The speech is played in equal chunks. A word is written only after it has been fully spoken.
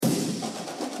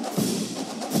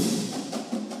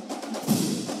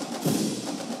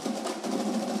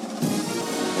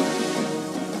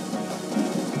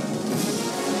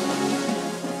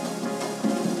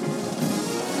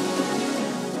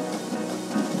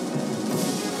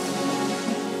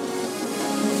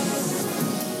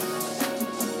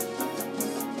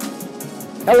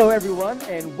Hello, everyone,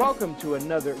 and welcome to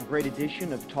another great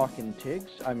edition of Talkin' Tigs.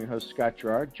 I'm your host, Scott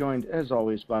Gerard, joined, as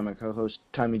always, by my co-host,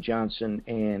 Tommy Johnson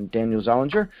and Daniel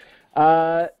Zollinger.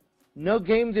 No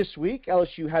game this week.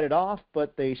 LSU had it off,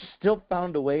 but they still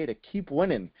found a way to keep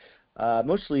winning,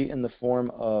 mostly in the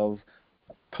form of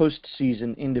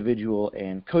postseason individual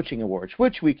and coaching awards,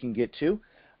 which we can get to.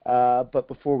 But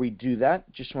before we do that,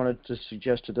 just wanted to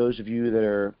suggest to those of you that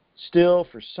are still,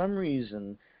 for some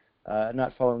reason,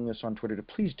 not following us on Twitter, to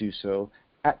please do so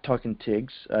at Talkin'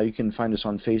 Tigs. You can find us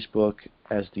on Facebook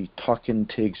as the Talkin'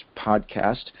 Tigs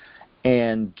podcast.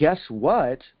 And guess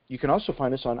what? You can also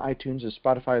find us on iTunes and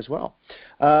Spotify as well.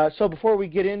 So before we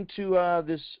get into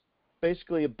this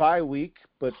basically a bye week,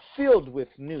 but filled with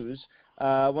news,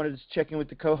 I wanted to check in with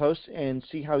the co-hosts and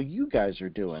see how you guys are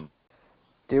doing.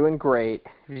 Doing great.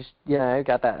 Just,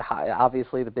 got that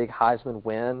obviously the big Heisman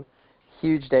win.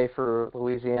 Huge day for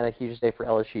Louisiana, huge day for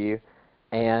LSU,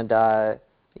 and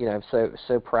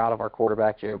so proud of our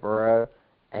quarterback Joe Burrow.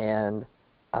 And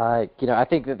I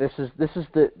think that this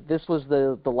was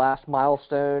the last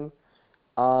milestone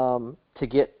to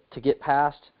get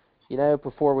past,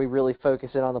 before we really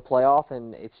focus in on the playoff,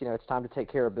 and it's time to take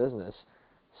care of business.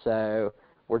 So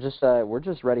we're just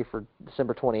ready for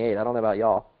December 28th. I don't know about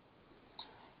y'all.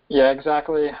 Yeah,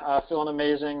 exactly. Feeling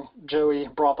amazing. Joey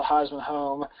brought the Heisman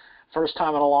home. First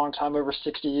time in a long time, over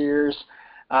 60 years.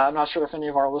 I'm not sure if any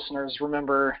of our listeners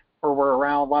remember or were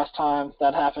around last time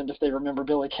that happened, if they remember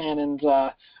Billy Cannon's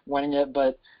winning it.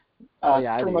 But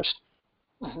pretty much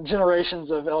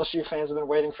generations of LSU fans have been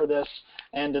waiting for this,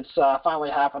 and it's finally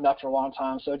happened after a long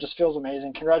time. So it just feels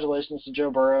amazing. Congratulations to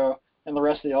Joe Burrow and the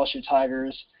rest of the LSU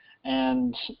Tigers.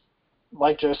 And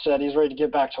like Joe said, he's ready to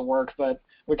get back to work, but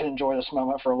we can enjoy this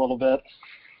moment for a little bit.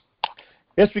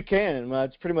 Yes, we can.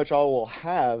 It's pretty much all we'll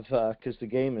have because the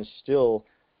game is still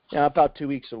about 2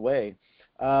 weeks away.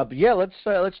 But yeah,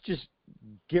 let's just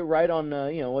get right on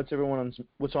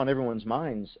what's on everyone's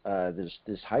minds.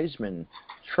 This Heisman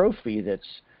Trophy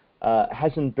that's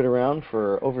hasn't been around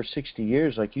for over 60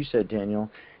 years, like you said,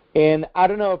 Daniel. And I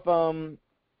don't know if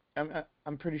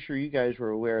I'm pretty sure you guys were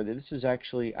aware that this is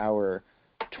actually our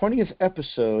 20th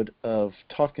episode of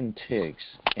Talkin' Tigs,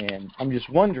 and I'm just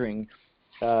wondering.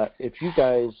 If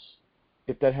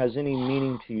that has any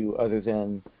meaning to you other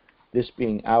than this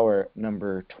being our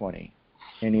number 20.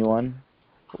 Anyone?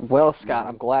 Well, Scott,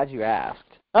 I'm glad you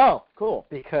asked. Oh, cool.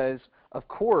 Because, of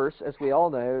course, as we all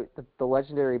know, the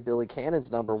legendary Billy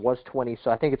Cannon's number was 20,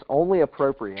 so I think it's only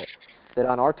appropriate that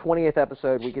on our 20th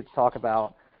episode we get to talk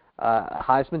about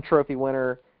Heisman Trophy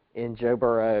winner in Joe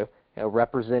Burrow,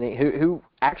 representing who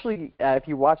actually, if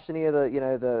you watched any of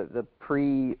the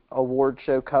pre-award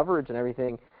show coverage and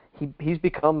everything, he's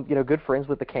become good friends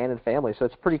with the Cannon family. So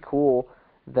it's pretty cool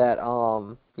that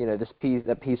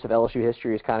that piece of LSU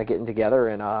history is kind of getting together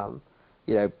and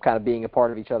kind of being a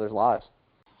part of each other's lives.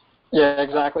 Yeah,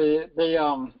 exactly. They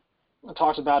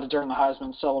talked about it during the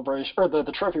Heisman celebration or the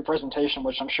trophy presentation,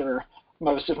 which I'm sure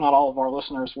most, if not all, of our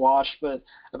listeners watched, but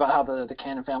about how the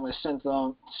Cannon family sent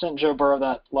Joe Burrow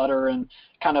that letter and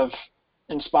kind of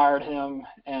inspired him,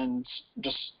 and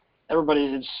just everybody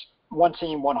is one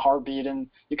team, one heartbeat, and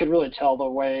you could really tell the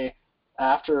way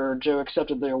after Joe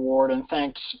accepted the award and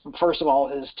thanked, first of all,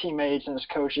 his teammates and his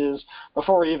coaches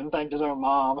before he even thanked his own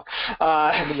mom.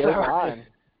 The O-line.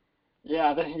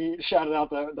 Yeah, then he shouted out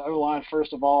the O-line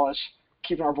first of all, as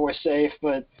keeping our boys safe,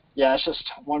 but yeah, it's just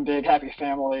one big happy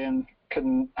family, and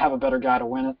couldn't have a better guy to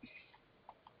win it.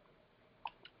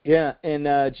 Yeah, and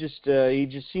he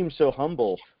just seemed so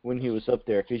humble when he was up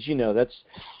there, because that's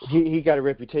he got a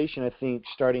reputation, I think,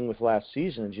 starting with last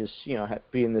season, just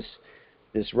being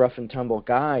this rough and tumble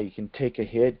guy. He can take a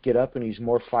hit, get up, and he's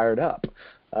more fired up.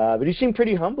 But he seemed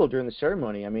pretty humble during the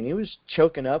ceremony. I mean, he was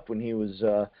choking up when he was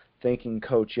thanking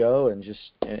Coach O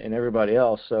and everybody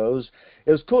else. So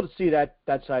it was cool to see that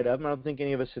side of him. I don't think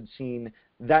any of us had seen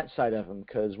that side of him,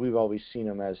 because we've always seen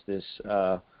him as this,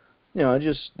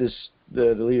 just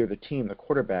the leader of the team, the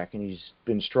quarterback, and he's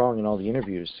been strong in all the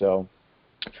interviews. So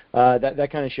that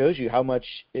kind of shows you how much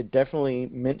it definitely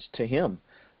meant to him,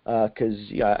 because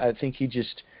I think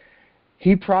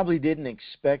he probably didn't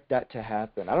expect that to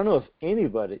happen. I don't know if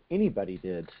anybody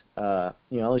did,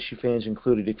 LSU fans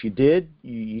included. If you did,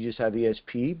 you just have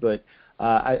ESP, but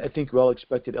I think we all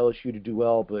expected LSU to do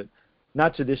well, but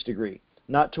not to this degree,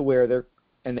 not to where they're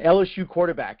an LSU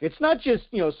quarterback. It's not just,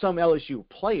 some LSU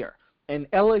player. An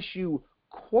LSU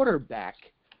quarterback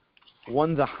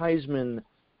won the Heisman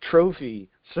Trophy.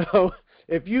 So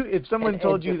if someone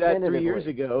told you that 3 years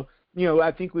ago,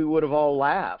 I think we would have all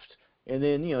laughed and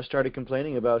then, started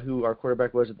complaining about who our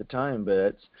quarterback was at the time.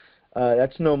 But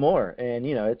that's no more. And,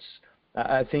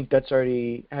 I think that's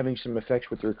already having some effects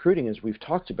with the recruiting, as we've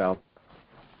talked about.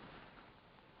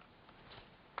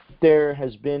 There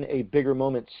has been a bigger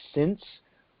moment since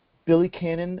Billy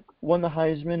Cannon won the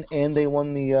Heisman and they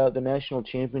won the national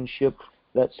championship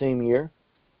that same year.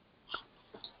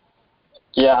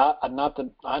 Yeah, not that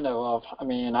I know of. I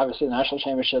mean, obviously the national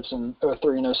championships in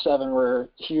 03 and 07 were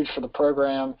huge for the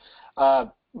program,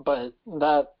 but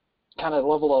that kind of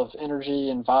level of energy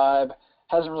and vibe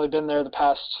hasn't really been there the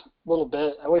past little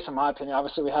bit, at least in my opinion.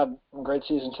 Obviously, we had a great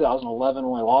season in 2011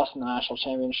 when we lost in the national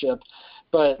championship,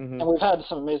 but and we've had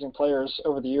some amazing players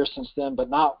over the years since then, but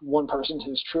not one person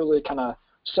who's truly kind of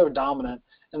so dominant.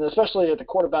 And especially at the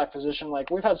quarterback position, like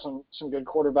we've had some good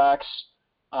quarterbacks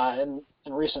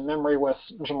in recent memory with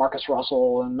Jamarcus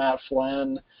Russell and Matt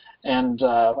Flynn and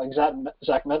like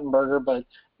Zach Mettenberger, but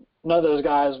none of those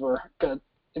guys were going to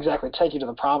exactly take you to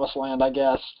the promised land, I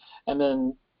guess. And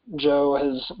then Joe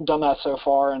has done that so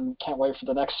far and can't wait for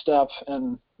the next step.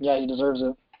 And, yeah, he deserves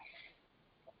it.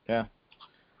 Yeah,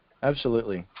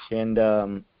 absolutely.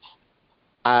 And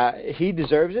he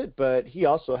deserves it, but he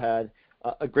also had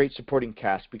a great supporting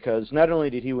cast because not only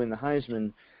did he win the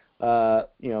Heisman,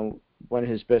 one of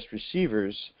his best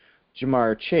receivers,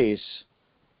 Jamar Chase,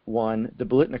 won the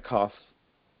Biletnikoff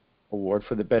Award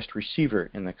for the best receiver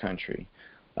in the country.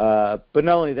 But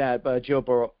not only that, but Joe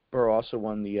Burrow also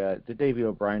won the Davey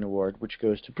O'Brien Award, which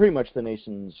goes to pretty much the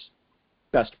nation's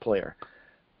best player.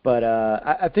 But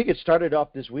I think it started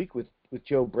off this week with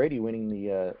Joe Brady winning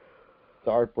the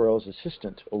Art Burrow's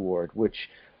Assistant Award, which,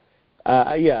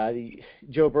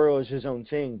 Joe Burrow is his own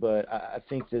thing, but I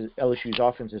think that LSU's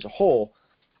offense as a whole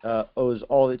owes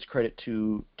all its credit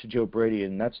to Joe Brady,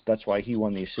 and that's why he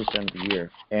won the Assistant of the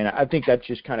Year. And I think that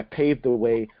just kind of paved the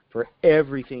way for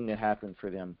everything that happened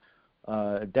for them,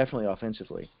 definitely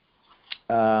offensively.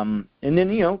 And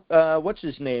then, what's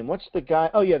his name? What's the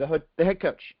guy? Oh, yeah, the head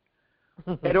coach.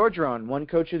 Ed Orgeron won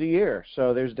Coach of the Year.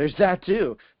 So there's that,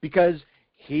 too, because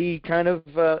he kind of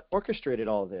orchestrated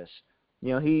all of this.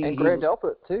 And Grant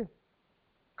Delpit, too.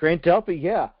 Grant Delpit,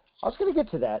 yeah. I was going to get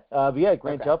to that. But yeah,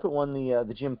 Grant Delpit won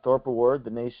the Jim Thorpe Award,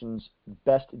 the nation's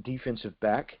best defensive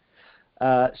back.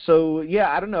 So,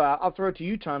 yeah, I don't know. I'll throw it to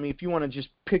you, Tommy. If you want to just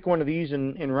pick one of these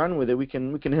and run with it, we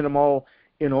can hit them all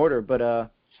in order.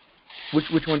 But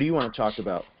which one do you want to talk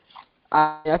about?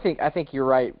 I think you're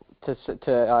right. I'm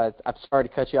sorry to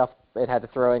cut you off and had to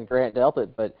throw in Grant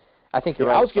Delpit, but I think you're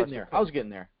right. I was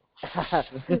getting there.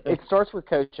 It starts with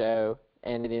Coach O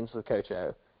and it ends with Coach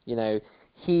O.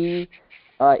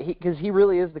 Because he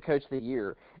really is the Coach of the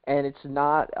Year, and it's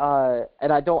not.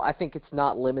 I think it's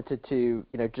not limited to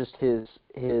just his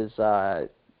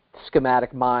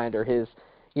schematic mind or his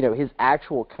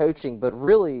actual coaching, but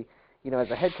really as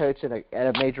a head coach at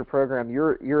a major program,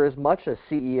 you're as much a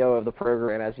CEO of the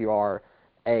program as you are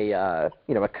a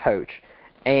coach,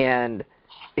 and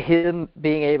him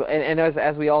being able and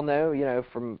as we all know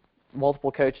from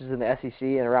multiple coaches in the SEC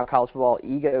and around college football,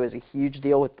 ego is a huge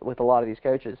deal with a lot of these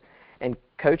coaches. And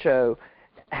Coach O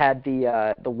had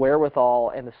the wherewithal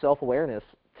and the self-awareness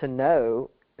to know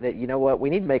that, we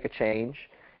need to make a change,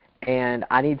 and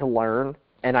I need to learn,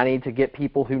 and I need to get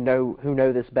people who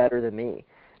know this better than me.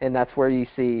 And that's where you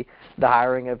see the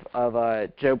hiring of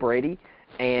Joe Brady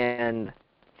and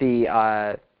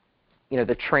the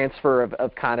the transfer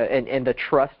of kind of and the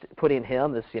trust put in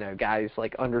him, this guy who's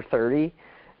like under 30,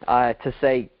 to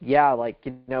say, yeah,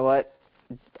 what,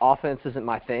 offense isn't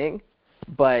my thing,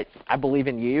 but I believe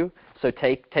in you, so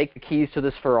take the keys to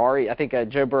this Ferrari. I think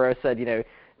Joe Burrow said,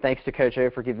 thanks to Coach O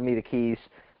for giving me the keys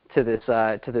to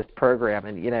this program,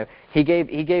 and he gave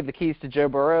the keys to Joe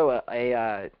Burrow,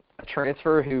 a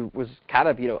transfer who was kind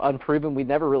of unproven. We'd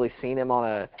never really seen him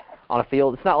on a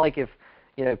field. It's not like if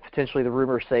potentially the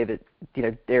rumors say that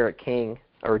D'Eriq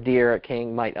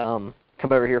King might come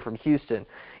over here from Houston.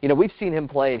 We've seen him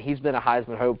play, and he's been a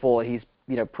Heisman hopeful, and he's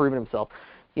proven himself.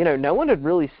 No one had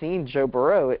really seen Joe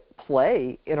Burrow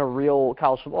play in a real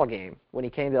college football game when he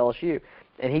came to LSU,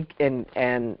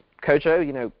 and Coach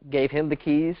O, gave him the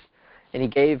keys, and he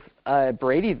gave Joe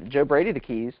Brady the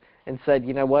keys, and said,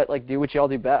 do what y'all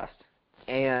do best.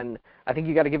 And I think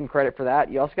you got to give him credit for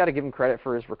that. You also got to give him credit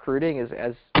for his recruiting,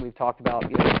 as we've talked about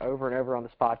over and over on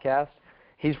this podcast.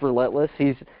 He's relentless.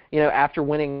 He's after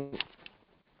winning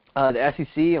the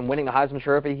SEC and winning the Heisman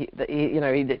Trophy,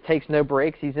 he takes no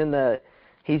breaks. He's in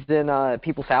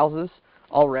people's houses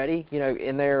already,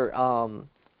 in there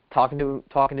talking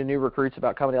to new recruits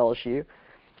about coming to LSU,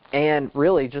 and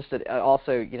really just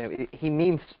also he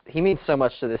means so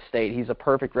much to this state. He's a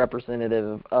perfect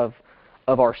representative of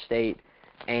our state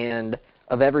and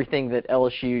of everything that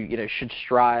LSU should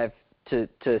strive to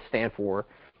stand for.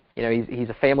 You know, he's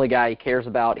a family guy.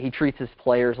 He treats his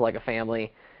players like a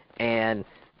family, and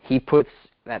he puts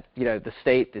that, you know, the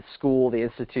state, the school, the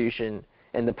institution,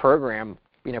 and the program,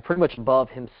 you know, pretty much above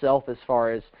himself as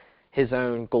far as his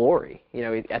own glory. You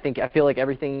know, I feel like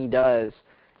everything he does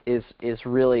is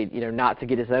really, you know, not to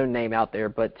get his own name out there,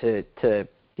 but to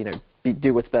you know,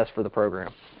 do what's best for the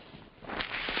program.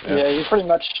 Yeah, you pretty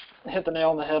much hit the nail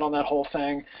on the head on that whole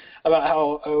thing about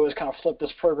how O has kind of flipped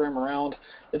this program around.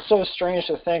 It's so strange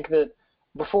to think that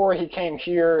before he came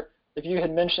here, if you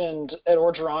had mentioned Ed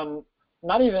Orgeron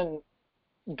not even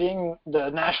being the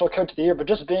national coach of the year, but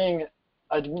just being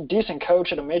a decent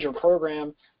coach at a major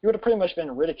program, you would have pretty much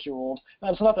been ridiculed.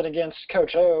 And it's nothing against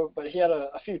Coach O, but he had a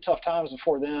few tough times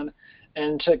before then.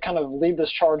 And to kind of lead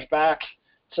this charge back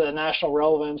to national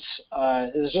relevance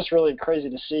is just really crazy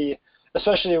to see,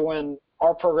 especially when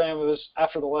our program was,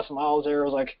 after the Les Miles era,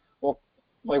 was like, well,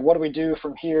 like, what do we do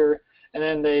from here? And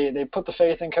then they put the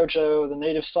faith in Coach O, the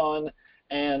native son,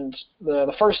 and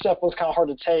the first step was kind of hard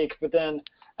to take, but then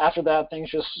after that,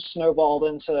 things just snowballed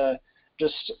into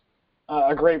just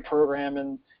a great program,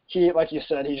 and he, like you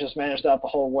said, he just managed that the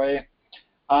whole way.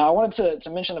 I wanted to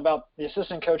mention about the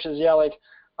assistant coaches. Yeah, like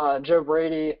Joe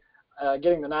Brady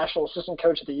getting the National Assistant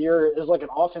Coach of the Year is like an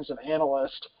offensive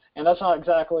analyst, and that's not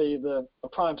exactly the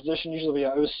prime position. Usually be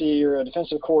an OC or a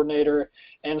defensive coordinator,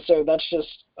 and so that's just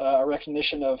a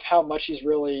recognition of how much he's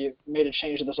really made a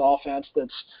change to this offense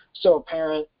that's so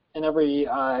apparent in every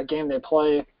game they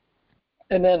play.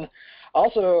 And then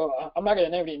also, I'm not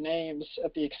going to name any names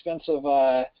at the expense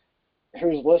of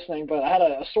who's listening, but I had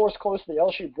a source close to the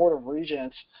LSU Board of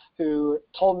Regents who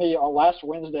told me on last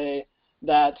Wednesday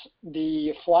that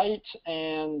the flight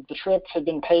and the trip had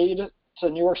been paid to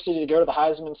New York City to go to the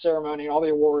Heisman ceremony and all the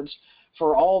awards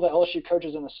for all the LSU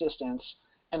coaches and assistants,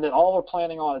 and that all are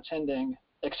planning on attending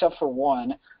except for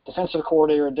one, defensive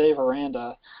coordinator Dave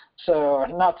Aranda. So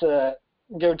not to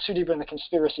go too deep in the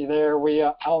conspiracy there,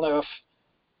 I don't know if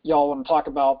y'all want to talk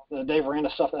about the Dave Aranda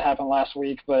stuff that happened last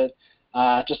week, but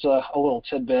just a little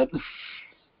tidbit.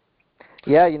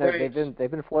 Yeah, you know, they've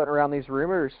been floating around these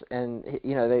rumors, and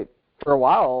you know, they for a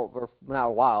while, or not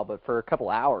a while, but for a couple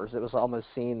hours, it was almost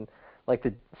seemed like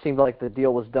the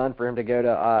deal was done for him to go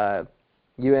to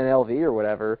UNLV or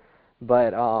whatever.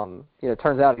 But you know, it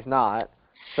turns out he's not.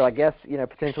 So I guess, you know,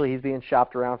 potentially he's being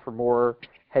shopped around for more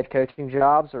head coaching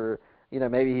jobs, or you know,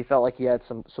 maybe he felt like he had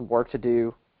some work to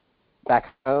do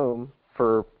back home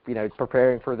for, you know,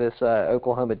 preparing for this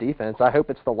Oklahoma defense. I hope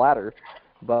it's the latter,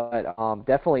 but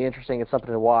definitely interesting and something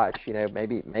to watch. You know,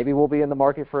 maybe we'll be in the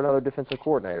market for another defensive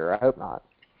coordinator. I hope not.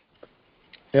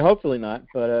 Yeah, hopefully not,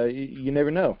 but you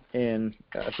never know. And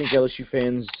I think LSU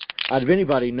fans, out of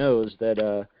anybody, knows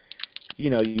that you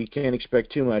know, you can't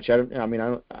expect too much.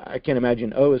 I can't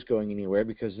imagine O is going anywhere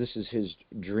because this is his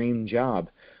dream job.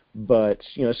 But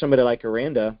you know, somebody like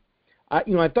Aranda,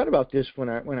 I thought about this when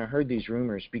I heard these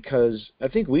rumors, because I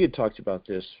think we had talked about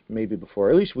this maybe before.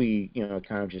 At least we, you know,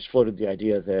 kind of just floated the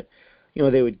idea that, you know,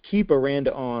 they would keep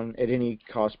Aranda on at any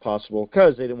cost possible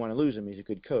because they didn't want to lose him. He's a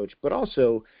good coach. But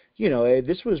also, you know,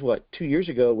 this was, 2 years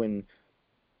ago when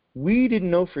we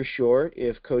didn't know for sure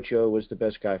if Coach O was the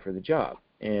best guy for the job.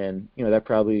 And, you know, that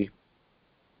probably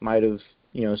might have,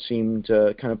 you know, seemed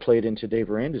kind of played into Dave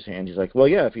Aranda's hand. He's like, well,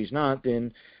 yeah, if he's not,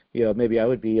 then, you know, maybe I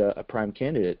would be a prime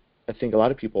candidate. I think a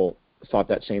lot of people thought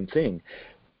that same thing.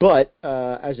 But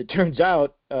as it turns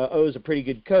out, O is a pretty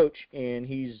good coach, and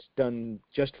he's done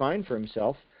just fine for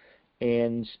himself.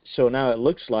 And so now it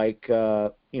looks like,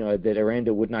 you know, that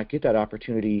Aranda would not get that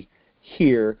opportunity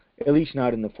here, at least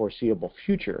not in the foreseeable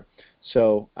future.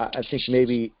 So I think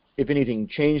maybe if anything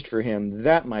changed for him,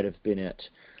 that might have been it.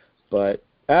 But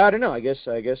I don't know. I guess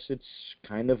it's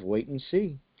kind of wait and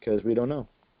see, because we don't know.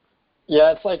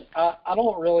 Yeah, it's like I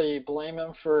don't really blame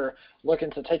him for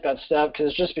looking to take that step,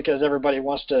 because everybody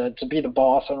wants to be the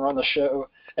boss and run the show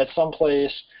at some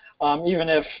place, even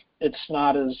if it's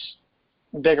not as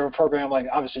big of a program. Like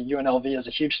obviously UNLV is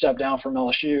a huge step down from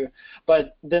LSU,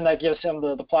 but then that gives him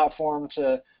the platform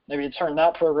to maybe turn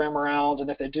that program around, and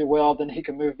if they do well, then he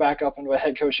can move back up into a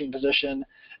head coaching position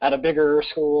at a bigger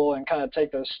school and kind of take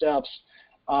those steps.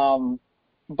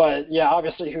 But yeah,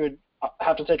 obviously he would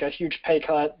have to take a huge pay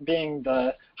cut being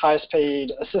the highest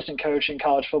paid assistant coach in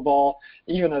college football,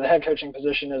 even though the head coaching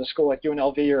position at a school like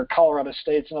UNLV or Colorado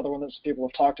State's another one that people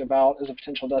have talked about as a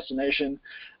potential destination.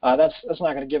 That's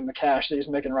not going to give him the cash that he's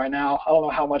making right now. I don't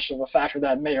know how much of a factor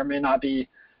that may or may not be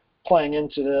playing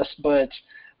into this, but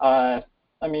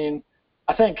I mean,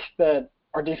 I think that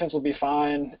our defense will be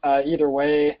fine either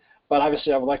way, but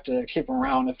obviously I would like to keep him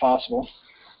around if possible.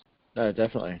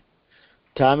 Definitely.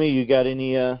 Tommy, you got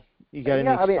any? I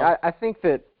mean, I think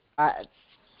that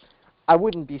I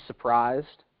wouldn't be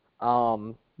surprised,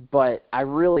 but I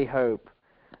really hope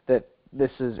that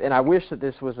this is, and I wish that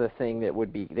this was a thing that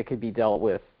could be dealt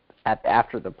with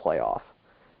after the playoff.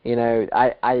 You know,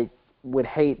 I would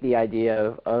hate the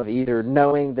idea of either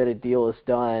knowing that a deal is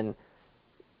done,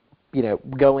 you know,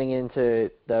 going into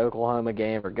the Oklahoma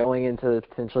game or going into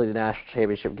potentially the national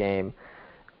championship game,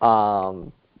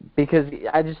 because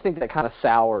I just think that kind of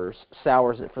sours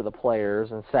it for the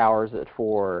players and sours it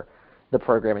for the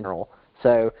program in general.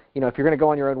 So, you know, if you're going to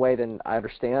go on your own way, then I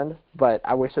understand, but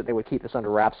I wish that they would keep this under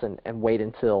wraps and wait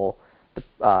until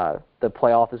the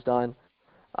playoff is done.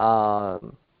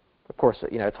 Of course,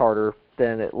 you know, it's harder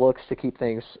than it looks to keep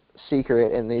things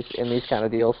secret in these kind of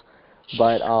deals.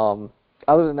 But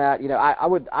other than that, you know,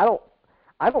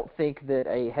 I don't think that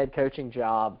a head coaching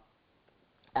job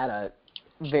at a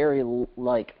very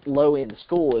low end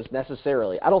school is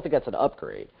necessarily. I don't think that's an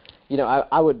upgrade. You know,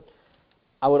 I would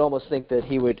almost think that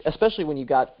he would, especially when you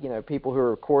got, you know, people who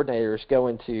are coordinators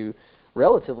going to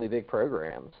relatively big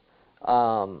programs.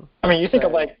 I mean, you think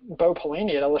of like Bo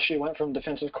Pelini at LSU went from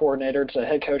defensive coordinator to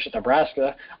head coach at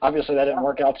Nebraska. Obviously, that didn't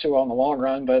work out too well in the long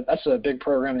run, but that's a big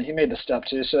program that he made the step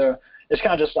to. So it's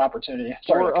kind of just opportunity.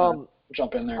 Sorry to kind of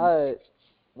jump in there.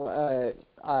 What's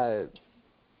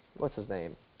his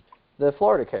name? The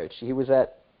Florida coach. He was the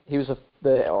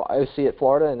OC at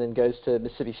Florida and then goes to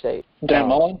Mississippi State. Dan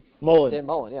Mullen. Dan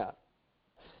Mullen, yeah.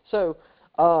 So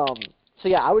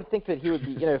yeah, I would think that he would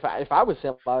be. You know, if I was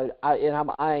him, and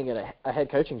I'm eyeing a head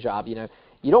coaching job. You know,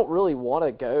 you don't really want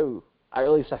to go. At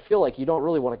least I feel like you don't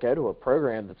really want to go to a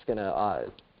program that's gonna,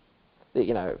 that,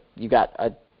 you know, you got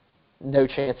no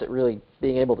chance at really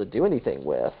being able to do anything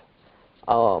with.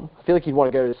 I feel like you'd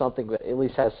want to go to something that at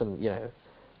least has some, you know,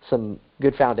 some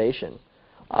good foundation.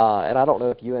 And I don't know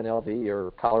if UNLV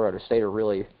or Colorado State are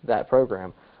really that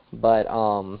program, but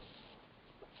of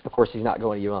course he's not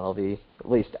going to UNLV, at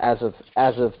least as of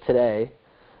today.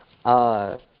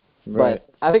 Right. But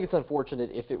I think it's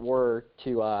unfortunate if it were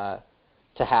to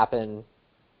happen,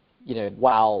 you know,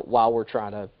 while we're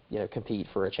trying to, you know, compete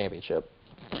for a championship.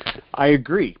 I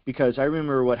agree, because I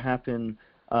remember what happened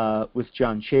with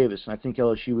John Chavis, and I think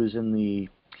LSU was in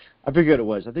I forget what it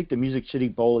was. I think the Music City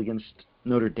Bowl against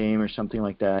Notre Dame or something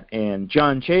like that. And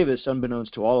John Chavis,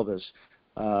 unbeknownst to all of us,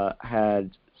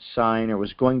 had signed or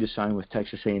was going to sign with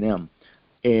Texas A&M.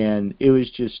 And it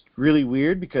was just really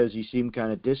weird because he seemed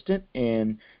kind of distant.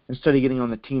 And instead of getting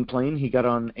on the team plane, he got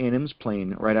on A&M's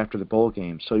plane right after the bowl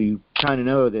game. So you kind of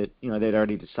know that, you know, they'd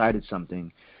already decided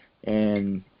something.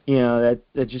 And, you know,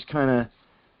 that just kind of,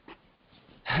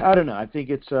 I don't know. I think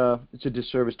it's a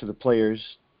disservice to the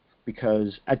players,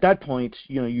 because at that point,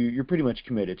 you know, you're pretty much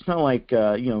committed. It's not like,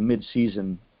 you know,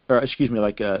 mid-season, or excuse me,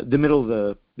 like the middle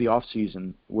of the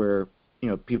off-season where, you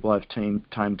know, people have time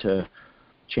to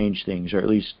change things, or at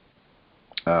least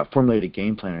formulate a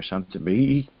game plan or something. But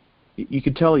you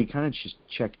could tell he kind of just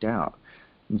checked out.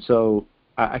 And so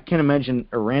I can't imagine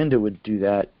Aranda would do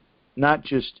that, not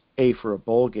just for a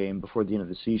bowl game before the end of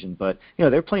the season, but, you know,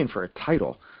 they're playing for a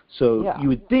title. So yeah. You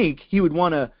would think he would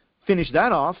want to finish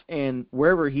that off, and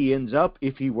wherever he ends up,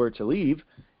 if he were to leave,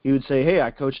 he would say, hey, I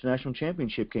coached the national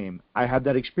championship game. I have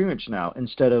that experience now,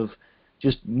 instead of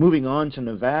just moving on to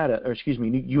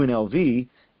UNLV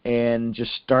and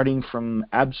just starting from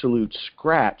absolute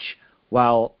scratch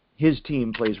while his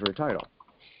team plays for a title.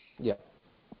 Yeah.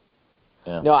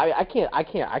 No, I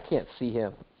can't see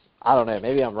him. I don't know.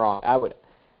 Maybe I'm wrong.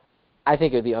 I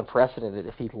think it would be unprecedented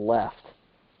if he left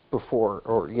before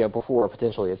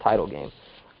potentially a title game.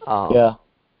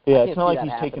 It's not like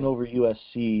he's taking over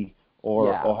USC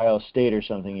or Ohio State or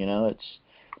something, you know. It's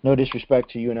no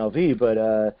disrespect to UNLV,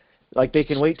 but like, they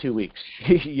can wait 2 weeks,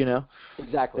 you know.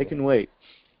 Exactly. They can wait.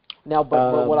 Now,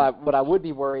 but what I would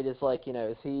be worried is, like, you know,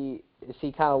 is he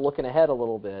kind of looking ahead a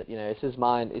little bit? You know, is his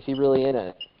mind, is he really in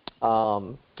it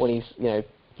when he's, you know,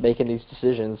 making these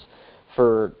decisions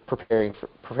for preparing for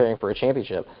a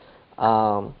championship?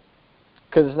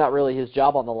 Because it's not really his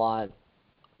job on the line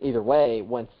either way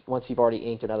once you've already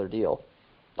inked another deal.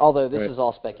 Although this is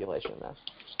all speculation, though.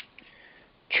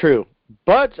 True.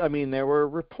 But, I mean, there were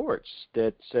reports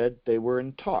that said they were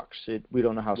in talks. We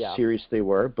don't know how serious they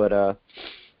were, but,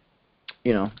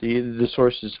 you know, the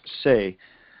sources say.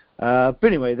 But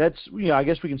anyway, that's, you know, I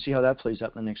guess we can see how that plays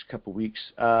out in the next couple of weeks.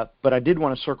 But I did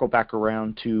want to circle back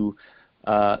around to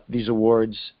these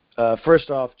awards.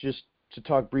 First off, just to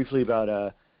talk briefly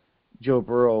about Joe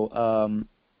Burrow.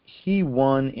 He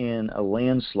won in a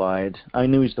landslide. I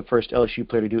knew he's the first LSU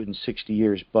player to do it in 60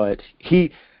 years, but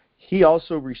he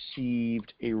also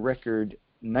received a record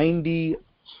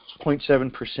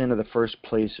 90.7% of the first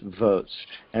place votes.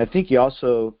 And I think he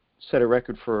also set a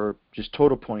record for just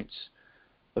total points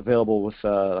available with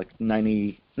like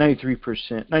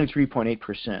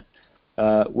 93.8%,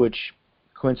 which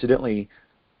coincidentally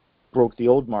broke the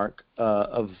old mark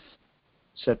of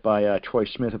set by Troy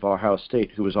Smith of Ohio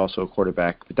State, who was also a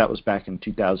quarterback, but that was back in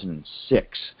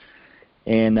 2006.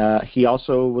 And he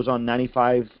also was on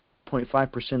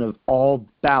 95.5% of all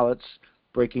ballots,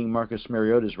 breaking Marcus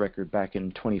Mariota's record back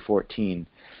in 2014.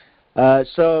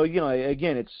 So,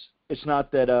 again, it's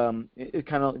not that it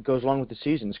kind of goes along with the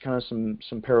season. It's kind of some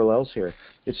parallels here.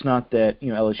 It's not that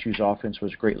LSU's offense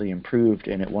was greatly improved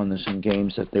and it won them some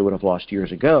games that they would have lost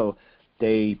years ago.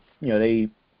 They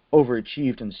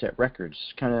overachieved and set records.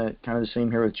 Kind of the same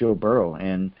here with Joe Burrow.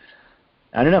 And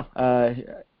I don't know.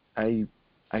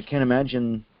 I can't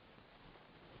imagine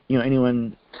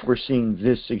anyone we're seeing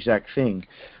this exact thing.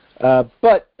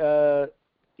 But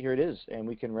here it is, and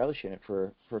we can relish in it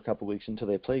for a couple weeks until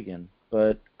they play again.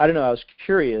 But I don't know. I was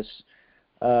curious.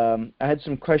 I had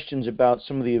some questions about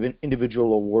some of the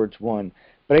individual awards won,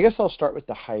 but I guess I'll start with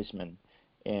the Heisman.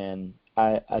 And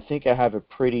I think I have a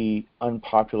pretty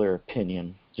unpopular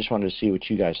opinion. Just wanted to see what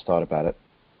you guys thought about it.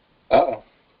 Uh-oh.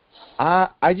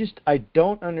 I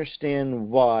don't understand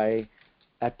why,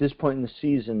 at this point in the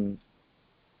season,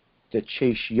 that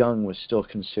Chase Young was still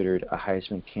considered a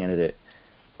Heisman candidate.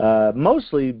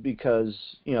 Mostly because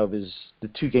of the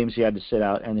 2 games he had to sit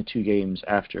out and the 2 games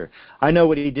after. I know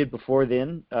what he did before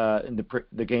then. In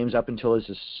the games up until his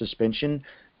suspension,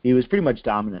 he was pretty much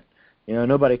dominant.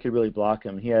 Nobody could really block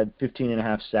him. He had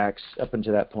 15.5 sacks up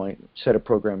until that point, set a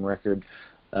program record.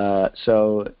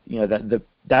 So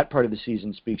that part of the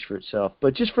season speaks for itself.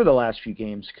 But just for the last few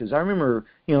games, because I remember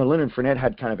Leonard Fournette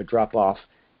had kind of a drop off,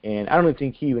 and I don't even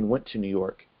think he even went to New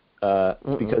York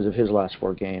because of his last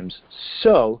 4 games.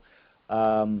 So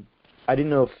I didn't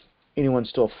know if anyone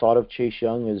still thought of Chase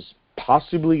Young as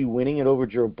possibly winning it over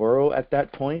Joe Burrow at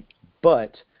that point,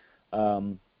 but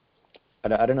I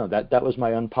don't know. That was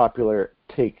my unpopular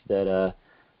take. That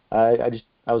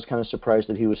I was kind of surprised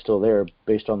that he was still there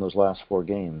based on those last 4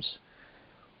 games.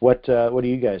 What do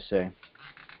you guys say?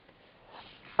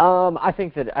 I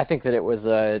think that it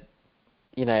was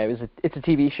it's a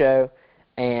TV show,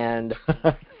 and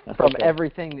from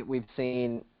everything that we've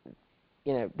seen,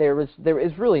 there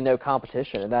is really no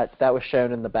competition, and that was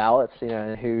shown in the ballots. Who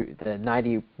the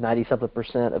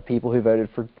 90-something% of people who voted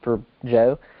for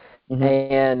Joe,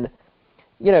 and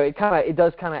it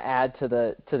does kind of add to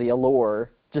the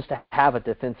allure just to have a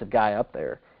defensive guy up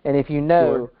there. And if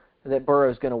that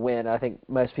Burrow's going to win, I think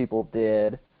most people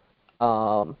did.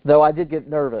 Though I did get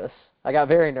nervous. I got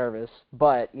very nervous,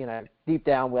 but deep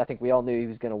down, I think we all knew he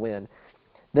was going to win.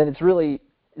 Then it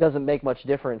doesn't make much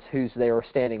difference who's there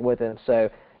standing with him. So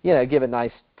give a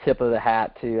nice tip of the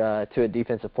hat to a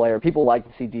defensive player. People like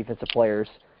to see defensive players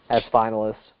as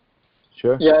finalists.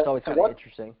 Sure. Yeah, it's always kind of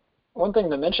interesting. One thing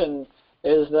to mention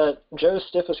is that Joe's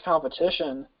stiffest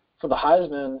competition for the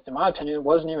Heisman, in my opinion,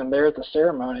 wasn't even there at the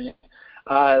ceremony.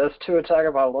 That's Tua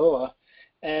Tagovailoa,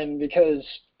 and because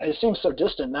it seems so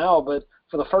distant now, but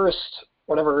for the first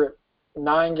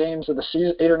 9 games of the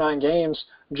season, 8 or 9 games,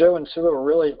 Joe and Tua were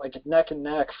really like neck and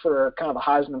neck for kind of the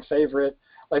Heisman favorite,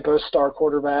 like both star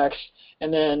quarterbacks.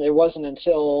 And then it wasn't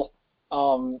until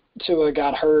Tua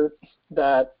got hurt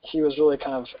that he was really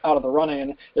kind of out of the running.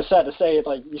 And it's sad to say,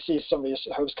 like, you see some of these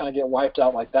hopes kind of get wiped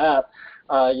out like that.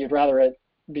 You'd rather it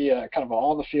be a kind of an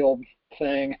on-the-field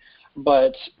thing.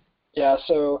 But, yeah,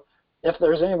 so if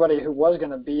there's anybody who was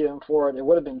going to beat him for it, it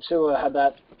would have been Tua had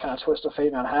that kind of twist of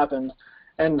fate not happened.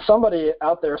 And somebody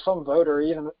out there, some voter,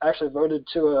 even actually voted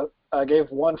Tua, gave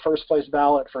 1 first-place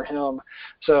ballot for him.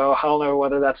 So I don't know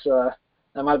whether that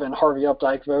might have been Harvey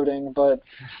Updike voting, but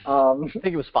I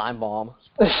think it was Feinbaum.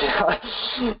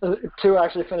 Tua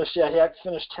actually finished. Yeah, he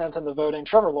finished 10th in the voting.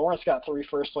 Trevor Lawrence got 3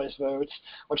 first-place votes,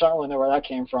 which I don't really know where that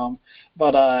came from.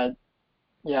 But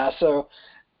yeah, so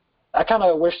I kind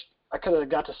of wish I could have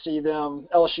got to see them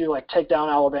LSU like take down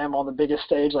Alabama on the biggest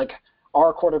stage. Like,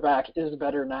 our quarterback is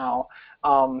better now,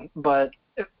 but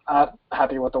I'm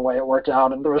happy with the way it worked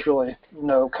out, and there was really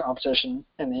no competition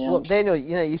in the end. Well, Daniel,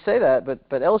 you say that, but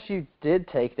LSU did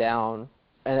take down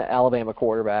an Alabama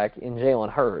quarterback in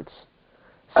Jalen Hurts.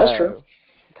 So That's true.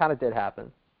 It kind of did happen.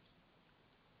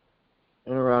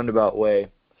 In a roundabout way.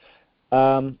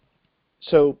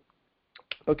 So,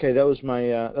 okay, that was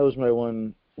my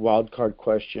one wild card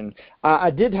question.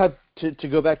 I did have to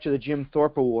go back to the Jim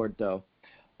Thorpe Award, though.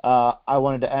 I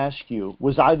wanted to ask you,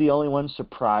 was I the only one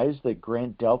surprised that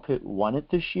Grant Delpit won it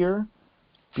this year?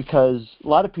 Because a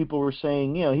lot of people were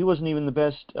saying, he wasn't even the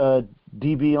best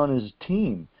DB on his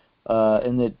team,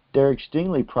 and that Derek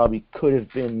Stingley probably could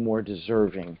have been more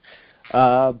deserving.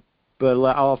 But but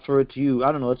I'll throw it to you.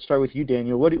 I don't know. Let's start with you,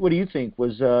 Daniel. What do you think?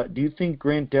 Do you think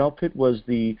Grant Delpit was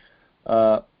the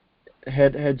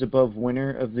heads above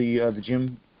winner of the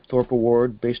Jim Thorpe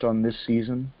Award based on this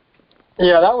season?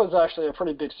 Yeah, that was actually a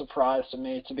pretty big surprise to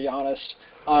me, to be honest.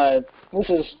 This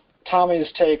is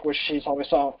Tommy's take, which he's always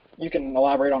thought you can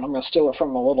elaborate on. I'm going to steal it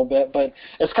from him a little bit, but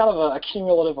it's kind of a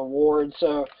cumulative award.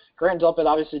 So Grant Delpit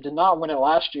obviously did not win it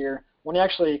last year when he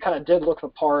actually kind of did look the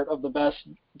part of the best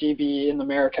DB in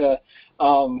America.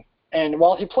 And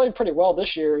while he played pretty well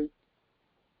this year,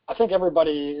 I think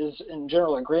everybody is in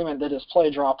general agreement that his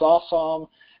play dropped off some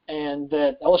and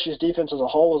that LSU's defense as a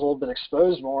whole was a little bit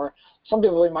exposed more. Some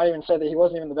people might even say that he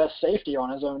wasn't even the best safety on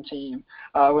his own team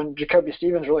when Jacoby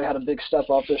Stevens really had a big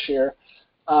step up this year.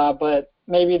 But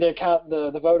maybe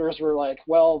the voters were like,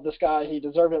 well, this guy, he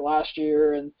deserved it last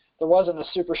year, and there wasn't a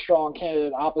super strong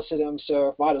candidate opposite him,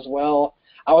 so might as well.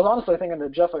 I was honestly thinking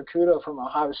that Jeff Okudah from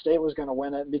Ohio State was going to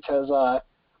win it because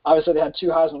obviously they had two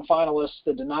Heisman finalists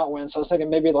that did not win, so I was thinking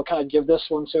maybe they'll kind of give this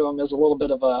one to him as a little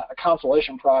bit of a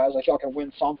consolation prize, like y'all can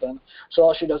win something, so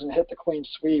LSU doesn't hit the clean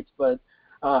sweep, but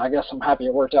I guess I'm happy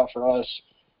it worked out for us.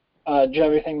 Do you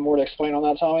have anything more to explain on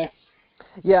that, Tommy?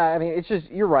 Yeah, I mean, it's just,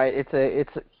 you're right. It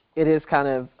is kind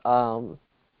of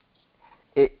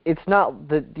it's not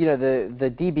the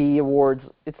DB awards.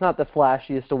 It's not the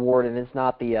flashiest award, and it's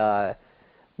not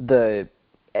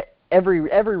every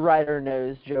writer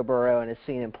knows Joe Burrow and has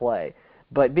seen him play.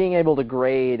 But being able to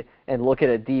grade and look at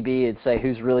a DB and say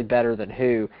who's really better than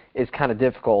who is kind of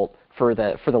difficult for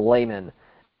the layman.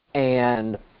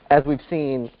 And as we've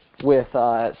seen with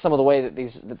some of the way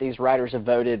that these writers have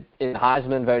voted in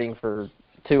Heisman, voting for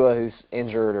Tua, who's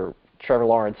injured, or Trevor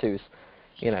Lawrence, who's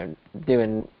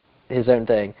doing his own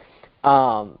thing,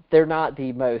 they're not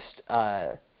the most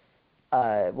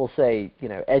we'll say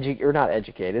not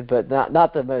educated, but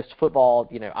not the most football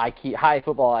high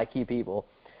football IQ people.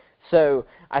 So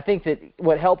I think that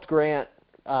what helped Grant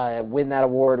win that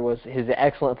award was his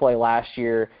excellent play last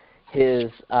year,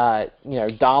 his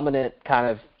dominant kind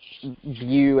of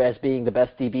view as being the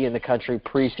best DB in the country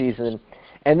preseason,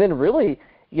 and then really,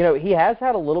 he has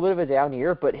had a little bit of a down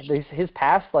year, but his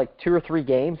past 2 or 3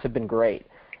 games have been great.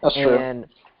 That's true. And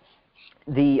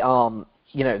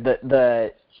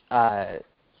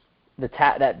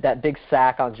that big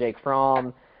sack on Jake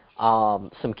Fromm,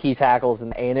 some key tackles in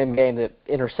the A&M game, the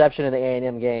interception in the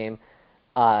A&M game,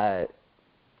 all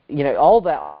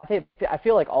that. I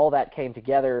feel like all that came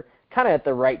together kind of at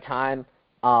the right time.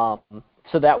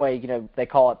 So that way, they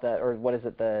call it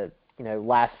the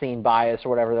last seen bias or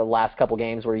whatever, the last couple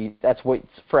games where that's what's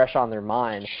fresh on their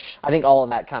mind. I think all of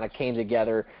that kind of came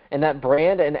together, and that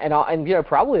brand and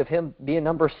probably of him being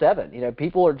number 7.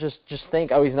 People are just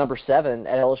think, oh, he's number 7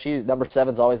 at LSU. Number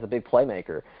 7's always the big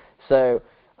playmaker. So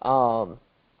I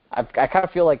kind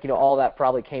of feel like all that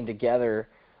probably came together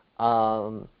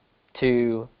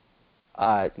to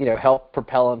help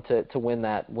propel him to win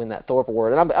that Thorpe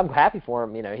Award, and I'm happy for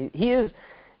him. He is.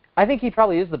 I think he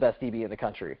probably is the best DB in the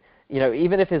country.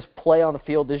 Even if his play on the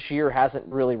field this year hasn't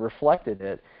really reflected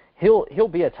it, he'll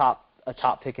be a top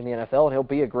pick in the NFL, and he'll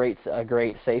be a great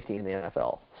safety in the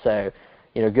NFL. So,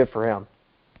 good for him.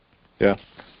 Yeah,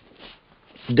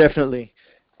 definitely.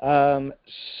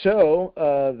 So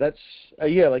that's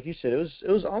like you said, it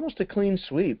was almost a clean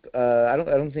sweep. I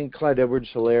don't think Clyde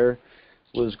Edwards-Helaire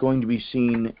was going to be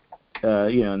seen,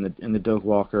 in the Doak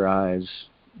Walker eyes,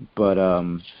 but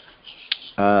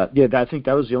I think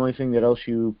that was the only thing that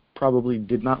LSU probably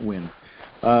did not win.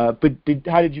 But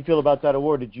how did you feel about that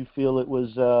award? Did you feel it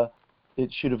was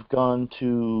it should have gone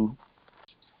to?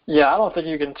 Yeah, I don't think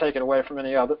you can take it away from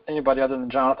anybody other than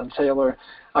Jonathan Taylor.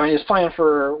 I mean, he's playing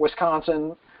for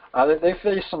Wisconsin. They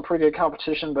faced some pretty good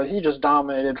competition, but he just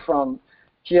dominated.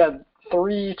 He had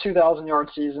 3 2,000-yard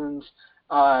seasons,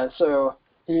 so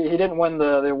he didn't win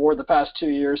the award the past 2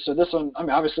 years. So this one, I mean,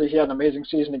 obviously he had an amazing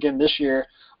season again this year,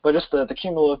 but just the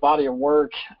cumulative body of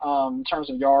work in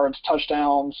terms of yards,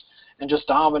 touchdowns, and just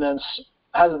dominance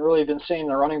hasn't really been seen in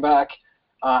the running back.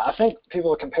 I think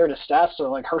people have compared his stats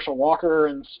to Herschel Walker,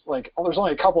 and there's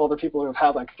only a couple other people who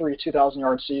have had 3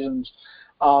 2,000-yard seasons.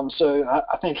 So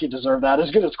I think he deserved that.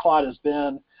 As good as Clyde has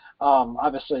been,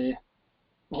 obviously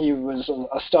he was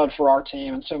a stud for our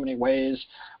team in so many ways.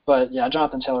 But yeah,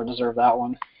 Jonathan Taylor deserved that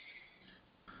one.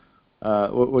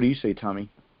 What do you say, Tommy?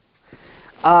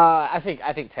 I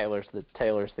think Taylor's the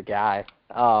guy.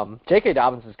 J.K.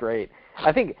 Dobbins is great.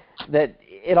 I think that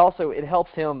it helps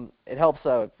him. It helps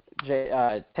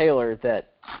Taylor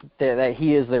that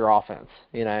he is their offense.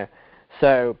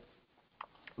 So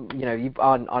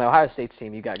on Ohio State's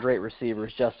team, you've got great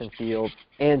receivers, Justin Fields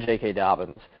and J.K.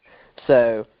 Dobbins.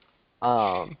 So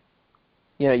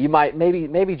you might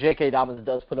maybe J.K. Dobbins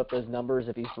does put up those numbers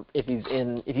if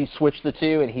you switch the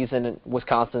two and he's in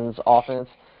Wisconsin's offense.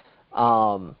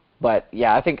 But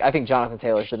yeah, I think Jonathan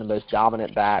Taylor's been the most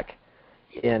dominant back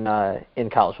in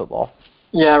college football.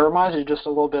 Yeah, it reminds me just a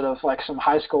little bit of like some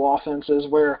high school offenses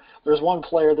where there's one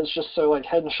player that's just so like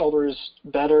head and shoulders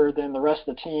better than the rest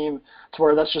of the team, to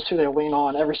where that's just who they lean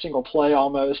on every single play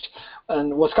almost.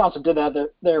 And Wisconsin did that.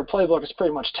 Their playbook is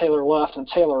pretty much Taylor left and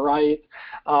Taylor right.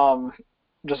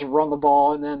 Just run the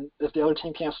ball, and then if the other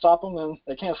team can't stop them, then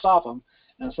they can't stop them.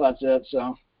 And so that's it.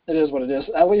 So it is what it is.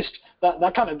 At least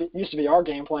that kind of used to be our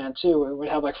game plan too. We'd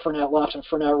have like Fournette left and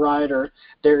Fournette right, or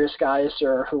Darius Geis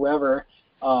or whoever.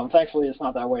 Thankfully, it's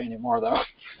not that way anymore, though.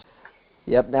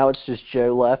 Yep, now it's just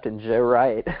Joe left and Joe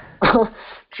right.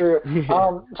 True.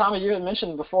 Tommy, you had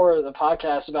mentioned before the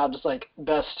podcast about just like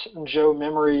best Joe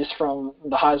memories from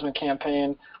the Heisman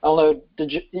campaign. I don't know,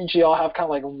 did each of y'all have kind of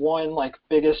like one like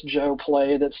biggest Joe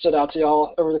play that stood out to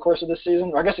y'all over the course of this season?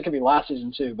 Or I guess it could be last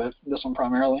season too, but this one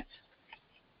primarily.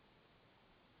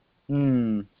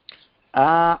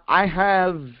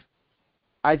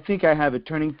 I think I have a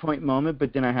turning point moment,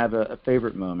 but then I have a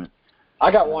favorite moment.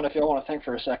 I got one. If y'all want to think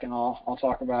for a second, I'll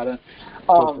talk about it.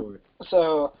 Go for it.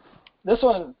 So this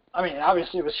one, I mean,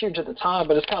 obviously it was huge at the time,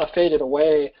 but it's kind of faded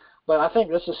away. But I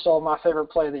think this is still my favorite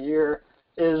play of the year,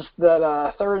 is that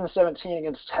 3rd and 17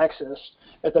 against Texas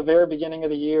at the very beginning of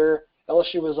the year.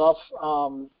 LSU was up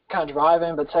kind of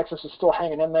driving, but Texas is still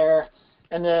hanging in there.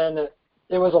 And then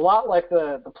it was a lot like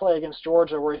the play against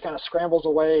Georgia, where he kind of scrambles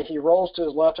away. He rolls to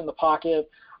his left in the pocket,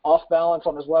 off balance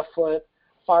on his left foot,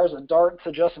 fires a dart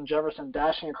to Justin Jefferson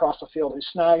dashing across the field, who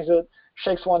snags it,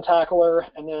 shakes one tackler,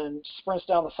 and then sprints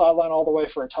down the sideline all the way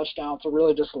for a touchdown to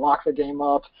really just lock the game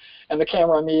up. And the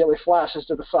camera immediately flashes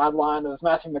to the sideline of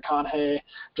Matthew McConaughey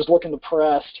just looking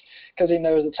depressed because he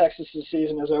knows that Texas'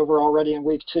 season is over already in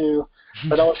week 2,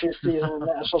 but LSU's season and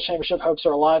national championship hopes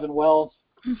are alive and well.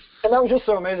 And that was just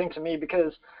so amazing to me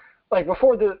because, like,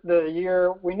 before the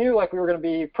year, we knew, like, we were going to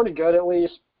be pretty good at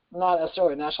least, not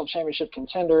necessarily a national championship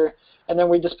contender. And then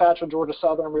we dispatched with Georgia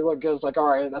Southern. We looked good. It's like, all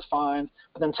right, that's fine.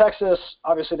 But then Texas,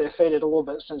 obviously they faded a little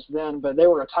bit since then, but they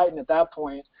were a Titan at that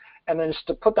point. And then just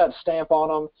to put that stamp on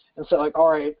them and say, like, all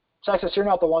right, Texas, you're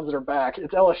not the ones that are back.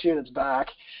 It's LSU that's back.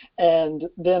 And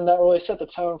then that really set the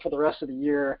tone for the rest of the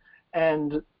year.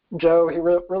 And Joe, he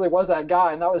really was that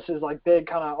guy, and that was his like big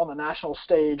kind of on the national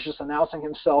stage, just announcing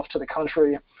himself to the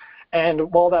country. And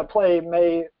while that play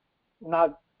may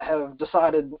not have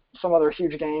decided some other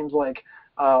huge games like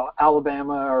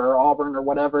Alabama or Auburn or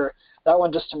whatever, that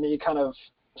one just to me kind of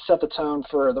set the tone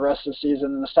for the rest of the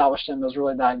season and established him as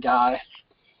really that guy.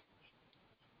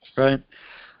 Right.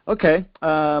 Okay.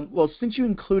 Well, since you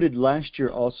included last year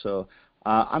also,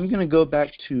 I'm going to go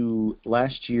back to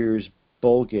last year's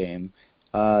bowl game.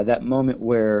 That moment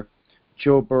where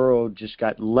Joe Burrow just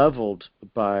got leveled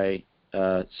by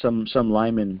some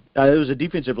lineman. It was a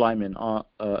defensive lineman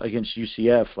against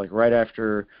UCF, like right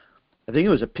after, I think it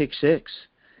was a pick 6,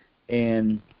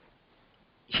 and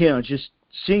just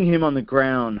seeing him on the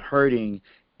ground hurting,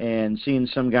 and seeing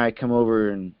some guy come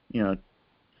over and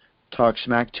talk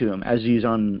smack to him as he's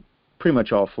on pretty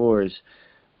much all fours.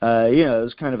 It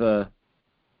was kind of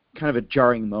a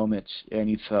jarring moment, and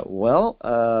you thought, well,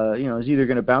 is either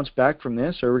going to bounce back from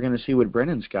this, or we're going to see what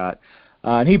Brennan's got.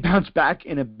 And he bounced back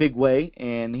in a big way,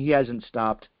 and he hasn't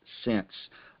stopped since.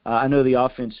 I know the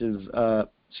offensive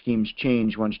schemes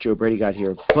changed once Joe Brady got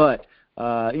here, but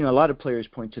a lot of players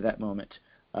point to that moment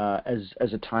as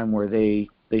a time where they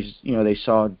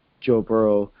saw Joe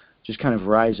Burrow just kind of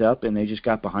rise up, and they just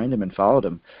got behind him and followed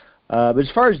him. But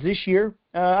as far as this year,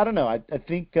 I don't know. I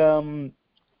think in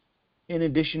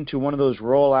addition to one of those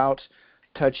rollout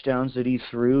touchdowns that he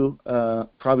threw,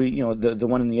 probably the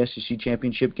one in the SEC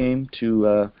championship game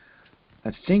to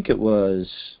I think it was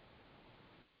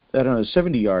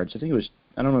 70 yards. I think it was,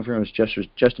 I don't know if it was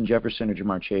Justin Jefferson or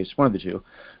Jamar Chase, one of the two.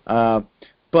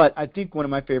 But I think one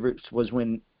of my favorites was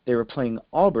when they were playing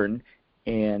Auburn,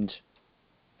 and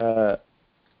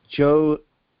Joe,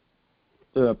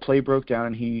 the play broke down,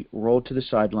 and he rolled to the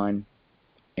sideline,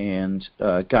 and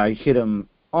a guy hit him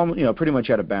pretty much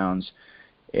out of bounds.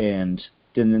 And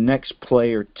then the next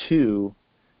play or two,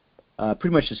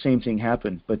 pretty much the same thing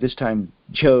happened, but this time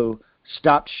Joe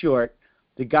stopped short.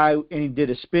 The guy, and he did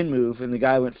a spin move, and the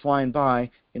guy went flying by,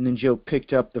 and then Joe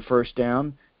picked up the first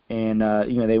down, and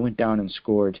they went down and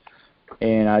scored.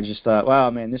 And I just thought, wow,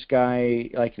 man, this guy,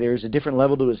 like, there's a different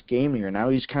level to his game here. Now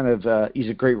he's kind of he's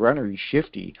a great runner. He's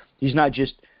shifty. He's not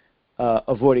just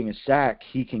avoiding a sack.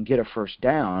 He can get a first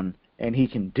down, and he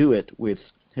can do it with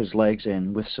his legs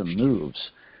and with some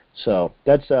moves. So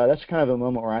that's kind of a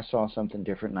moment where I saw something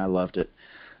different and I loved it.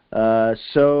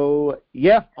 So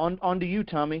yeah, on to you,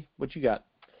 Tommy. What you got?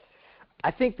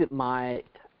 I think that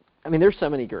there's so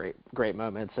many great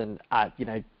moments, and I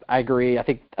agree. I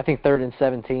think 3rd and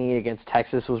 17 against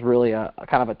Texas was really a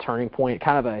kind of a turning point,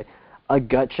 kind of a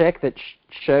gut check that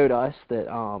showed us that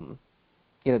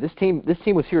this team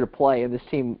was here to play, and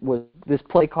this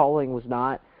play calling was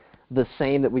not the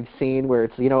same that we've seen where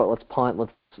it's let's punt,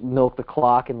 let's milk the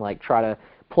clock and like try to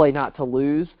play not to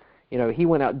lose. He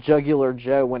went out, Jugular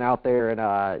Joe went out there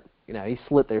and he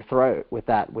slit their throat with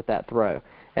that throw.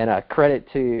 And credit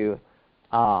to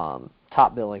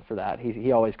Top Billing for that.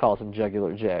 He always calls him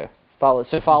Jugular Joe. Follow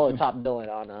Top Billing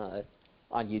on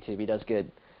YouTube. He does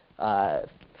good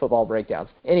football breakdowns.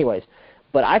 Anyways,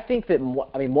 but I think that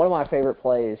one of my favorite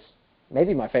plays,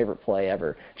 maybe my favorite play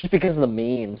ever, just because of the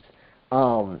memes,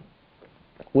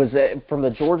 was from the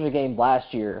Georgia game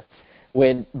last year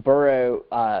when Burrow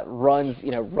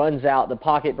runs out, the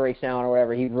pocket breaks down or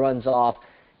whatever, he runs off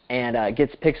and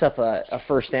picks up a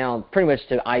first down pretty much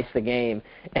to ice the game,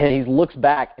 and he looks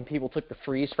back and people took the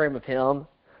freeze frame of him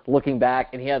looking back,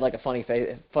 and he had like a funny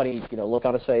look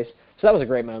on his face. So that was a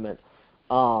great moment.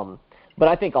 But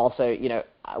I think also,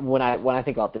 when I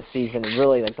think about this season and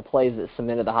really like the plays that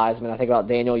cemented the Heisman, I think about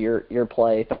Daniel, your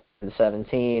play, 3rd and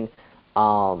 17.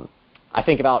 I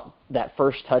think about that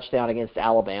first touchdown against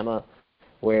Alabama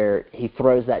where he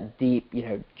throws that deep,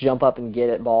 jump up and get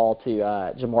it ball to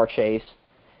Jamar Chase.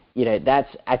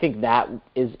 I think that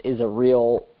is a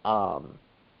real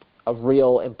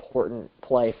important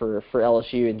play for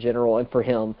LSU in general and for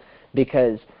him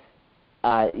because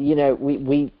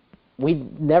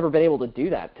we've never been able to do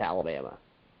that to Alabama.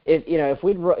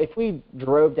 If we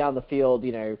drove down the field,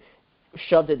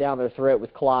 shoved it down their throat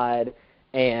with Clyde,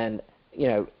 and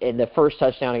in the first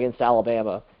touchdown against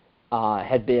Alabama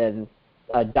had been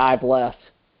a dive left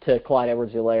to Clyde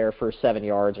Edwards-Helaire for 7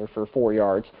 yards or for 4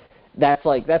 yards. That's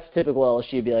typical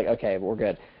LSU. Be like, okay, we're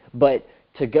good. But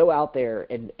to go out there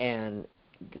and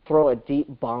throw a deep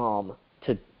bomb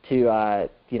to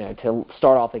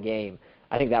start off the game,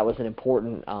 I think that was an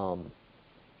important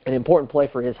play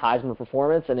for his Heisman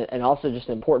performance, and also just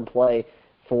an important play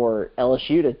for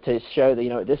LSU to show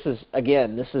that this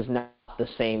is not the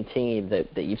same team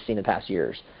that you've seen in past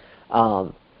years.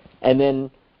 And then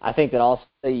I think that also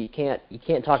you can't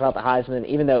talk about the Heisman,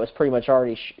 even though it was pretty much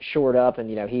already shored up, and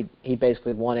he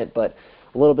basically won it. But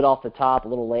a little bit off the top, a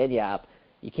little lanyap,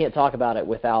 you can't talk about it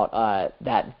without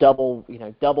that double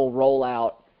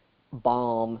rollout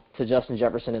bomb to Justin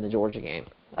Jefferson in the Georgia game.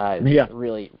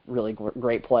 Really, really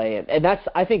great play, and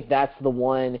I think that's the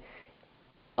one.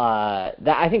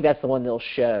 I think that's the one they'll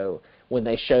show when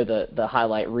they show the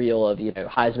highlight reel of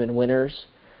Heisman winners.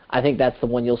 I think that's the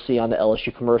one you'll see on the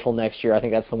LSU commercial next year. I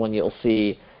think that's the one you'll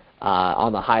see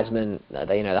on the Heisman,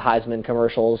 the Heisman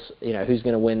commercials. Who's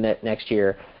going to win that next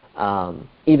year?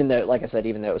 Even though, like I said,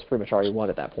 it was pretty much already won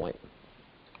at that point.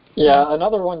 Yeah,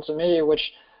 another one to me,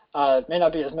 which may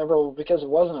not be as memorable because it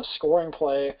wasn't a scoring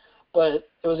play, but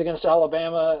it was against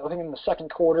Alabama, I think in the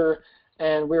second quarter,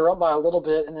 and we were up by a little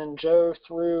bit, and then Joe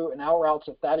threw an out route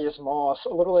to Thaddeus Moss,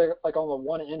 literally like on the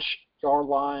 1-inch yard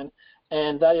line,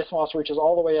 and Thaddeus Moss reaches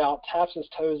all the way out, taps his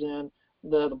toes in.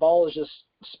 The ball is just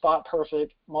spot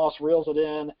perfect. Moss reels it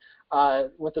in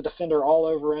with the defender all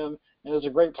over him. And it was a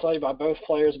great play by both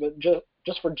players, but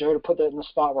just for Joe to put that in the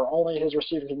spot where only his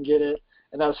receiver can get it,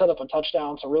 and that set up a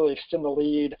touchdown to really extend the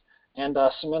lead and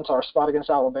cement our spot against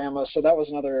Alabama. So that was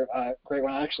another great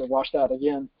one. I actually watched that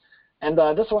again. And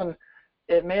this one,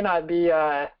 it may not be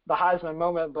the Heisman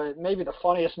moment, but maybe the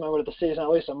funniest moment of the season, at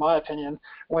least in my opinion,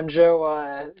 when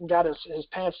Joe got his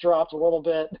pants dropped a little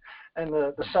bit and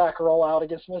the sack rollout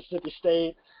against Mississippi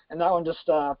State, and that one just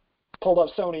pulled up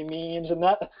so many memes. And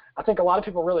that, I think a lot of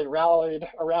people really rallied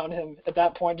around him at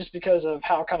that point just because of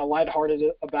how kind of lighthearted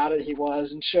about it he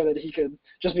was and showed that he could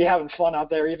just be having fun out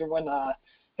there even when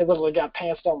he literally got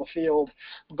pantsed on the field.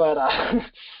 But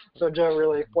so Joe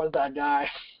really was that guy.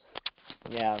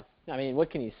 Yeah. I mean, what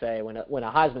can you say when a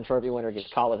Heisman Trophy winner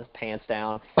gets caught with his pants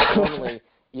down? Normally,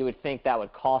 you would think that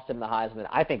would cost him the Heisman.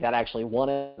 I think that actually won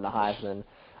him the Heisman.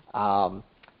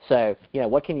 So,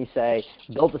 what can you say?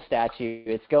 Build a statue.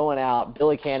 It's going out.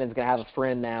 Billy Cannon's going to have a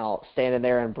friend now standing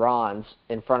there in bronze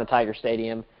in front of Tiger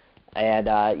Stadium.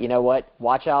 And you know what?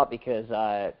 Watch out because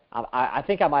I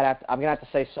think I'm going to have to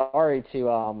say sorry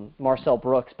to Marcel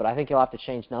Brooks, but I think he'll have to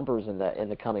change numbers in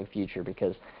the coming future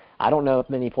because I don't know if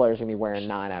many players are going to be wearing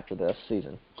 9 after this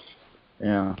season.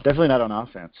 Yeah, definitely not on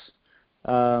offense.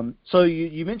 So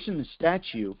you mentioned the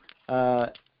statue,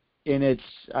 and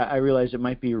I realize it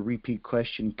might be a repeat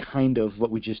question, kind of what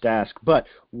we just asked. But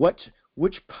what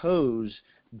which pose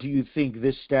do you think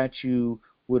this statue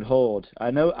would hold? I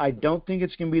don't think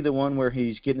it's going to be the one where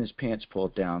he's getting his pants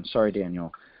pulled down. Sorry,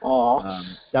 Daniel.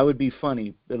 That would be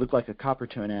funny. It looked like a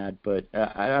Coppertone ad, but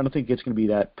I don't think it's going to be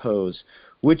that pose.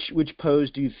 Which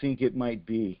pose do you think it might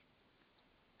be?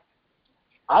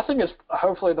 I think it's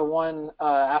hopefully the one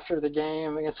after the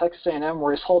game against Texas A&M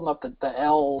where he's holding up the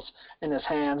L's in his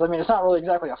hands. I mean, it's not really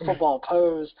exactly a football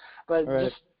pose, but right.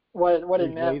 Just what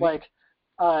it meant. Waving?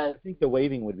 I think the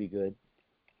waving would be good.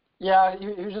 Yeah, he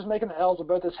was just making the L's with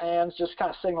both his hands, just kind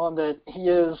of signaling that he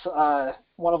is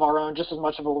one of our own, just as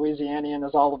much of a Louisianian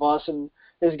as all of us, and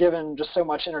is given just so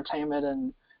much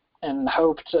entertainment and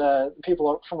hope to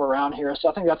people from around here. So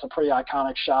I think that's a pretty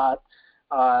iconic shot.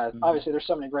 Obviously, there's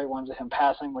so many great ones of him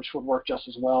passing, which would work just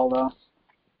as well, though.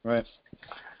 Right.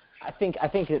 I think,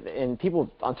 and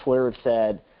people on Twitter have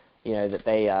said, that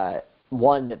they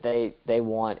one that they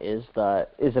want is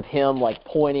of him like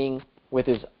pointing with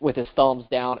his thumbs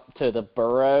down to the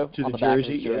burrow on the back of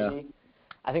his jersey. Yeah.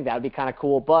 I think that would be kind of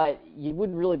cool, but you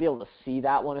wouldn't really be able to see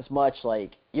that one as much.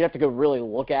 Like, you'd have to go really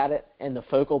look at it, and the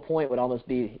focal point would almost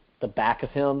be the back of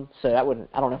him. So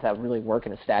I don't know if that would really work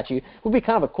in a statue. It would be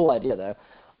kind of a cool idea,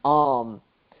 though.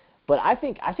 But I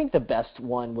think the best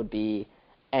one would be,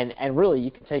 and really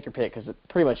you can take your pick because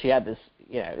pretty much he had this.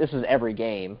 This is every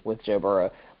game with Joe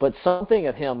Burrow, but something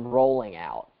of him rolling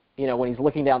out. When he's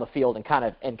looking down the field and kind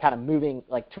of moving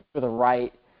like to the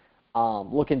right,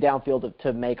 looking downfield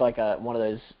to make like one of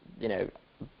those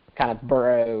kind of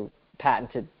Burrow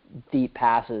patented deep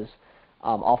passes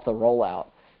off the rollout.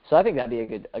 So I think that'd be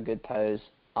a good pose,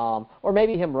 or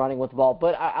maybe him running with the ball.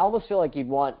 But I almost feel like you'd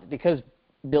want, because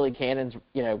Billy Cannon's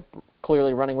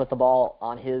clearly running with the ball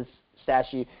on his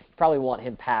statue, you probably want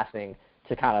him passing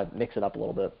to kind of mix it up a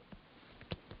little bit.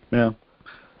 Yeah.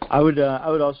 I would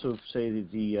also say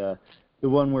that the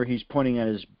one where he's pointing at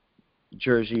his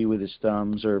jersey with his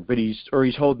thumbs, or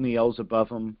he's holding the L's above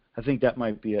him. I think that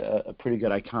might be a pretty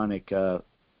good iconic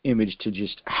image to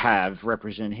just have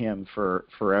represent him for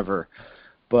forever.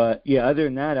 But yeah, other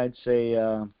than that, I'd say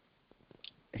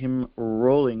him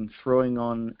throwing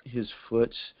on his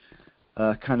foot,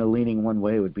 kind of leaning one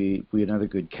way would be another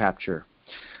good capture.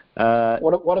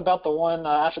 What about the one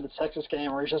after the Texas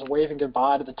game where he's just waving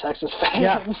goodbye to the Texas fans?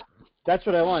 Yeah, that's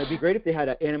what I want. It'd be great if they had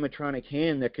an animatronic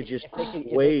hand that could just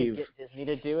wave. If they could get Disney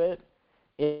to do it.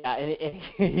 Yeah, and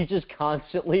he just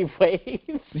constantly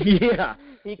waves. Yeah,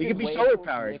 he could be solar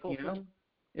powered.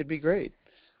 It'd be great.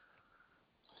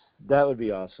 That would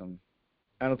be awesome.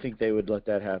 I don't think they would let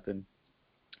that happen.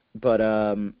 But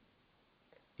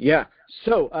yeah.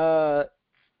 So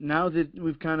now that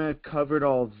we've kind of covered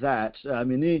all that, I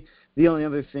mean, the only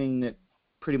other thing that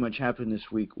pretty much happened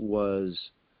this week was,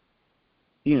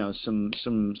 some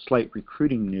slight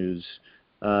recruiting news.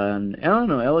 And I don't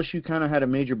know, LSU kind of had a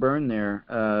major burn there.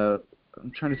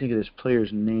 I'm trying to think of this player's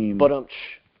name.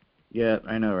 Yeah,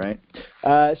 I know, right?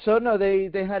 So no, they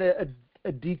had a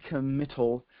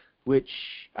decommittal, which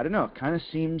I don't know, kind of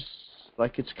seems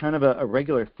like it's kind of a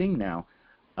regular thing now.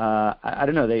 I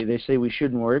don't know. They say we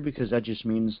shouldn't worry because that just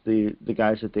means the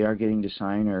guys that they are getting to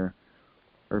sign are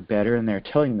better, and they're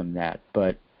telling them that.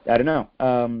 But I don't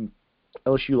know.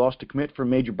 LSU lost a commit for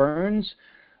Major Burns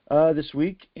this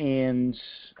week, and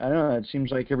I don't know. It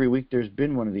seems like every week there's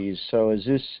been one of these. So is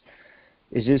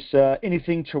this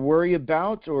anything to worry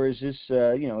about, or is this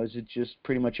is it just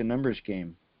pretty much a numbers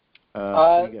game?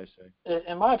 What do you guys say?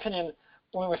 In my opinion,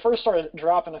 when we first started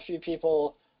dropping a few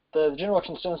people, the general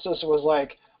consensus was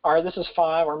like, all right, this is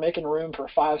fine. We're making room for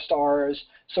 5 stars,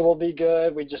 so we'll be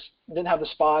good. We just didn't have the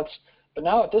spots. But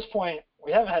now at this point,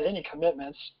 we haven't had any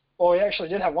commitments. Well, we actually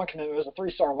did have one commitment. It was a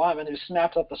 3-star lineman who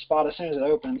snapped up the spot as soon as it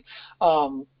opened.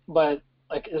 But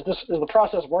like, is the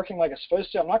process working like it's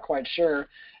supposed to? I'm not quite sure,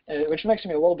 which makes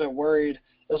me a little bit worried.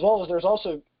 As well as there's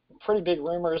also pretty big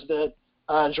rumors that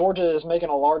Georgia is making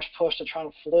a large push to try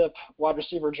and flip wide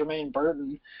receiver Jermaine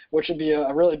Burton, which would be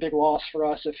a really big loss for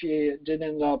us if he did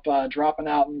end up dropping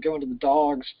out and going to the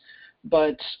Dogs.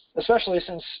 But especially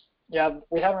since, we haven't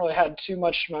really had too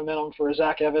much momentum for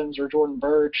Zach Evans or Jordan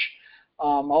Burch,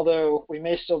 although we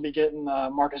may still be getting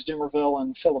Marcus Dumerville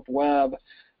and Phillip Webb.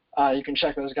 You can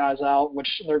check those guys out,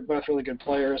 which they're both really good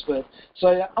players. But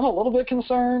so yeah, I'm a little bit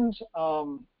concerned.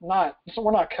 We're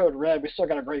not code red. We still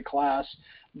got a great class,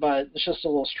 but it's just a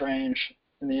little strange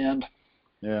in the end.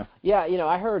 Yeah. Yeah,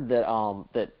 I heard that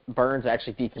that Burns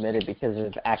actually decommitted because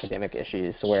of academic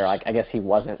issues, where I guess he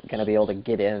wasn't going to be able to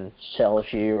get in to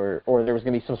LSU, or there was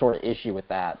going to be some sort of issue with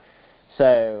that.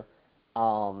 So,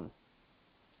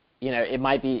 it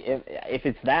might be if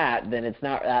it's that, then it's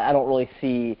not. I don't really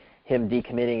see him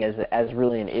decommitting as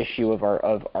really an issue of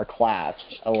our class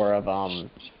or of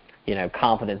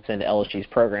confidence into LSU's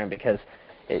program, because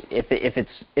if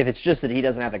it's just that he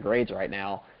doesn't have the grades right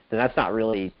now, then that's not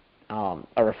really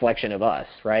a reflection of us,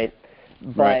 right?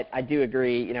 But I do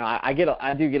agree. I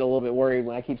do get a little bit worried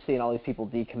when I keep seeing all these people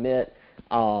decommit.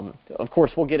 Of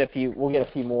course, we'll get a few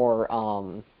more.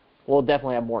 We'll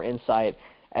definitely have more insight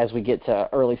as we get to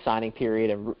early signing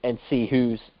period and see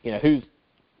who's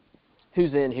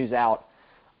in, who's out,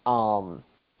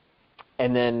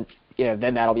 and then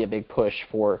that'll be a big push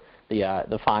for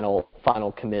the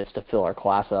final commits to fill our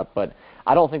class up. But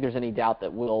I don't think there's any doubt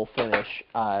that we'll finish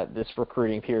this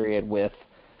recruiting period with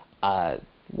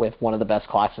one of the best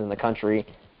classes in the country.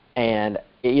 And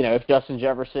if Justin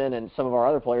Jefferson and some of our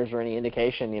other players are any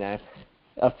indication,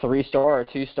 a 3-star or a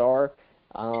 2-star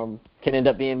can end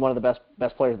up being one of the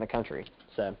best players in the country.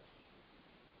 So.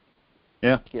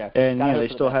 Yeah, and they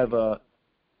still have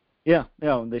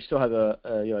they still have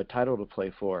a title to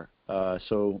play for.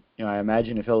 So I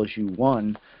imagine if LSU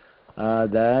won,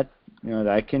 that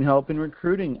can help in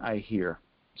recruiting, I hear.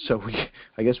 So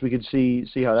I guess we could see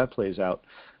how that plays out.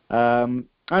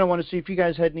 I don't want to see if you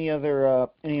guys had any other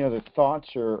thoughts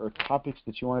or topics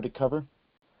that you wanted to cover.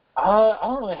 I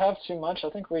don't really have too much. I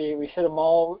think we hit them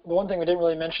all. The one thing we didn't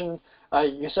really mention,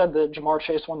 you said that Jamar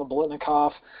Chase won the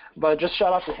Biletnikoff, but just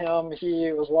shout out to him.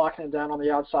 He was locking it down on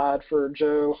the outside for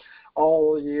Joe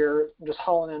all year, just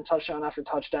hauling in touchdown after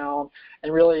touchdown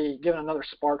and really giving another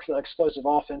spark to that explosive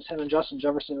offense. Him and Justin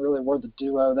Jefferson really were the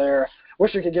duo there.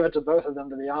 Wish we could give it to both of them,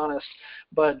 to be honest,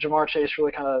 but Jamar Chase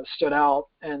really kind of stood out,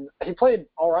 and he played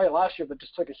all right last year but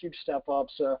just took a huge step up,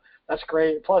 so that's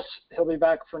great. Plus, he'll be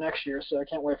back for next year, so I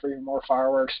can't wait for even more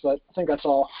fireworks, but I think that's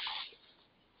all.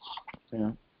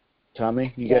 Yeah.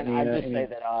 Tommy, you got any? I'd just say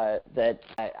that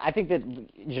I think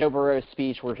that Joe Burrow's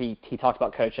speech where he talked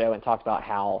about Coach O and talked about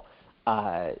how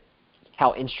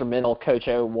instrumental Coach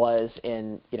O was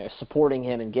in supporting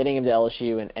him and getting him to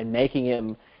LSU and making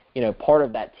him part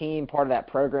of that team, part of that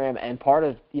program, and part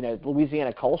of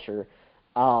Louisiana culture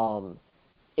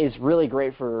is really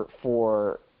great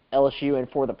for LSU and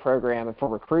for the program and for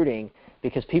recruiting,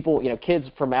 because people, kids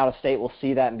from out of state will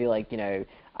see that and be like,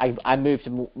 I moved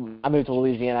to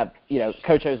Louisiana.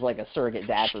 Coach O's like a surrogate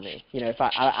dad for me. If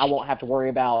I won't have to worry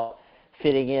about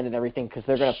fitting in and everything, because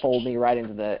they're going to fold me right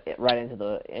into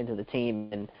the team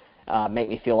and make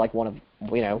me feel like one of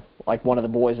the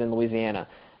boys in Louisiana.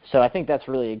 So I think that's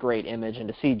really a great image, and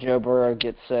to see Joe Burrow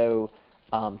get so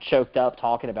choked up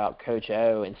talking about Coach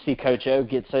O, and see Coach O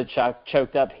get so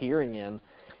choked up hearing him,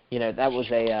 that was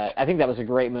I think that was a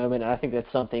great moment, and I think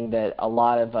that's something that a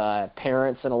lot of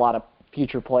parents and a lot of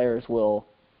future players will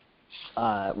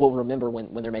remember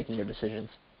when they're making their decisions.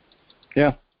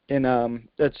 Yeah. And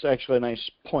that's actually a nice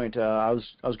point. I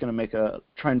was going to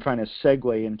try and find a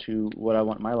segue into what I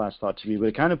want my last thought to be, but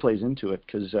it kind of plays into it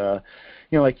because,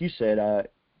 like you said,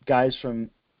 guys from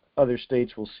other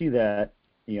states will see that,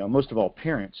 most of all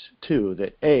parents too,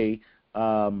 that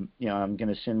I'm going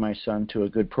to send my son to a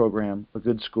good program, a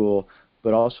good school,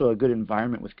 but also a good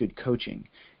environment with good coaching.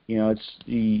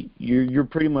 You're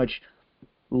pretty much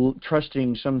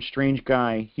trusting some strange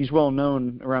guy. He's well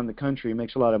known around the country,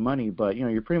 makes a lot of money, but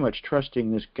you're pretty much trusting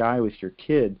this guy with your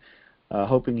kid,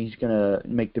 hoping he's going to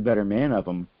make the better man of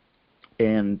him.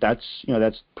 And that's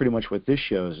pretty much what this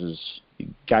shows, is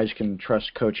guys can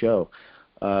trust Coach O.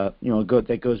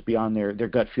 That goes beyond their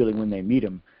gut feeling when they meet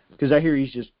him, because I hear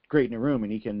he's just great in a room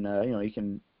and he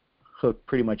can hook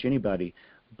pretty much anybody.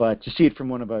 But to see it from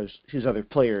one of his other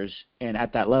players, and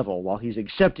at that level, while he's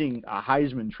accepting a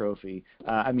Heisman Trophy,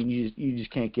 you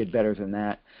just can't get better than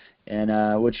that.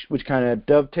 And which kind of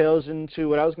dovetails into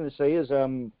what I was going to say is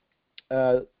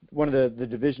one of the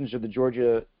divisions of the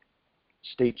Georgia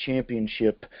State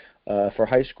Championship for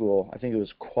high school. I think it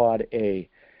was Quad A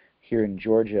here in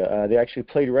Georgia. They actually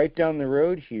played right down the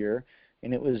road here,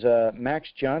 and it was Max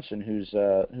Johnson, who's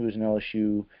an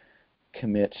LSU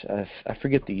commit. I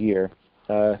forget the year.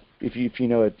 If you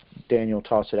know it, Daniel,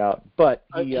 toss it out. But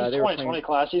he's 2020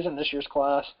 class. He's in this year's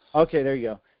class. Okay, there you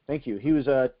go. Thank you. He was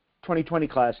a 2020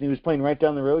 class, and he was playing right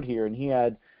down the road here, and he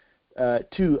had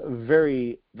two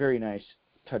very, very nice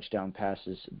touchdown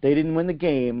passes. They didn't win the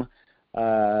game,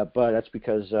 but that's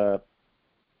because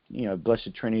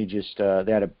Blessed Trinity just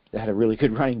they had a really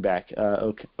good running back.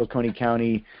 Oconee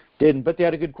County didn't, but they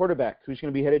had a good quarterback who's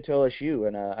going to be headed to LSU,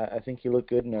 and I think he looked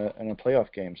good in a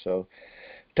playoff game. So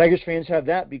Tigers fans have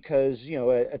that because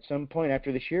at some point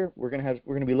after this year we're going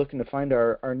to be looking to find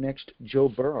our next Joe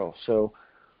Burrow. So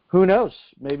who knows?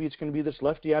 Maybe it's going to be this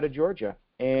lefty out of Georgia.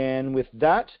 And with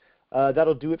that,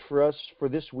 that'll do it for us for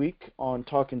this week on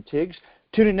Talkin' Tigs.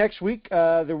 Tune in next week.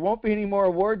 There won't be any more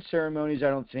award ceremonies, I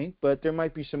don't think, but there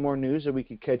might be some more news that we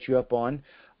could catch you up on,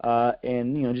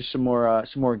 and just some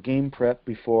more game prep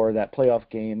before that playoff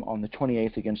game on the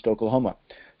 28th against Oklahoma.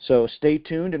 So stay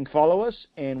tuned and follow us,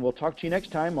 and we'll talk to you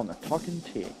next time on the Talkin'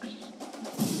 Tigs.